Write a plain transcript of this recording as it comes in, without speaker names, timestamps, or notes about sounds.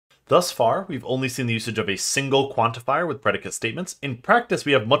Thus far, we've only seen the usage of a single quantifier with predicate statements. In practice,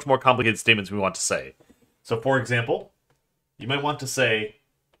 we have much more complicated statements we want to say. So for example, you might want to say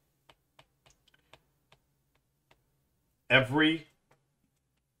every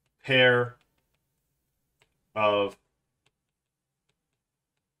pair of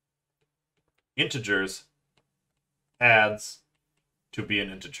integers adds to be an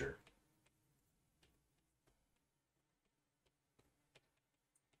integer.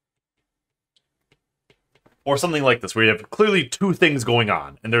 Or something like this, where you have clearly two things going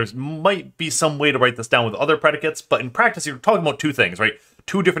on, and there might be some way to write this down with other predicates, but in practice, you're talking about two things, right?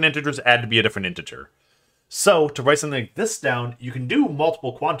 Two different integers add to be a different integer. So, to write something like this down, you can do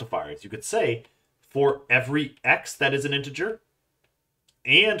multiple quantifiers. You could say, for every x that is an integer,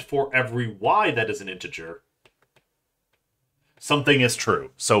 and for every y that is an integer, something is true.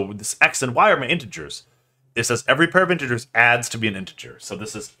 So, this x and y are my integers. It says every pair of integers adds to be an integer. So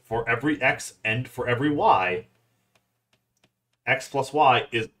this is for every x and for every y, x plus y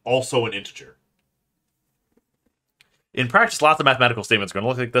is also an integer. In practice, lots of mathematical statements are going to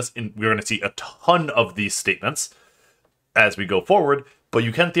look like this, and we're going to see a ton of these statements as we go forward, but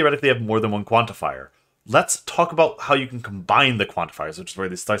you can theoretically have more than one quantifier. Let's talk about how you can combine the quantifiers, which is where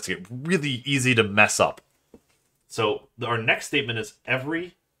this starts to get really easy to mess up. So our next statement is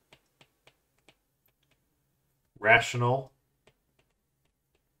every rational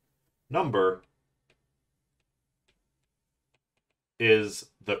number is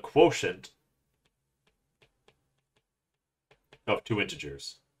the quotient of two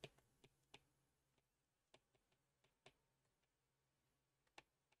integers.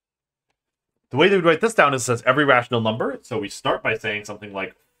 The way they would write this down is it says every rational number. So we start by saying something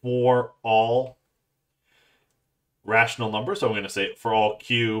like for all rational numbers. So I'm going to say for all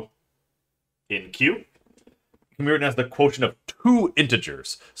q in q. Can be written as the quotient of two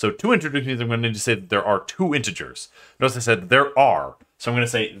integers. So two integers means I'm going to need to say that there are two integers. Notice I said there are. So I'm going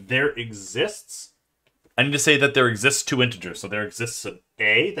to say there exists. I need to say that there exists two integers. So there exists an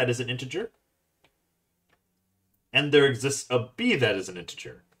a that is an integer. And there exists a b that is an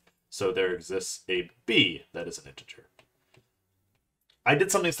integer. So there exists a b that is an integer. I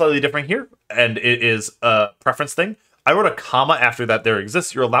did something slightly different here, and it is a preference thing. I wrote a comma after that there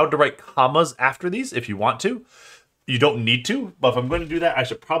exists. You're allowed to write commas after these if you want to. You don't need to, but if I'm going to do that, I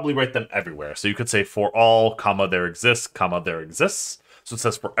should probably write them everywhere. So you could say for all, comma, there exists, comma, there exists. So it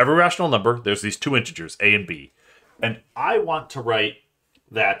says for every rational number, there's these two integers, a and b. And I want to write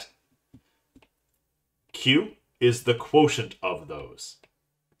that q is the quotient of those.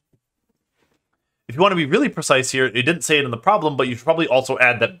 If you want to be really precise here, it didn't say it in the problem, but you should probably also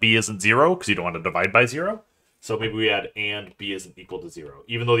add that b isn't 0, because you don't want to divide by 0. So maybe we add and b isn't equal to 0.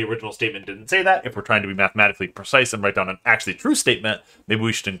 Even though the original statement didn't say that, if we're trying to be mathematically precise and write down an actually true statement, maybe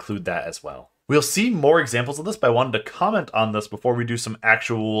we should include that as well. We'll see more examples of this, but I wanted to comment on this before we do some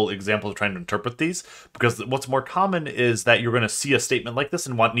actual examples of trying to interpret these, because what's more common is that you're going to see a statement like this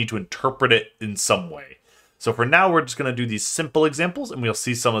and need to interpret it in some way. So for now, we're just going to do these simple examples, and we'll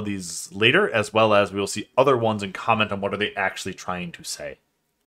see some of these later, as well as we'll see other ones and comment on what are they actually trying to say.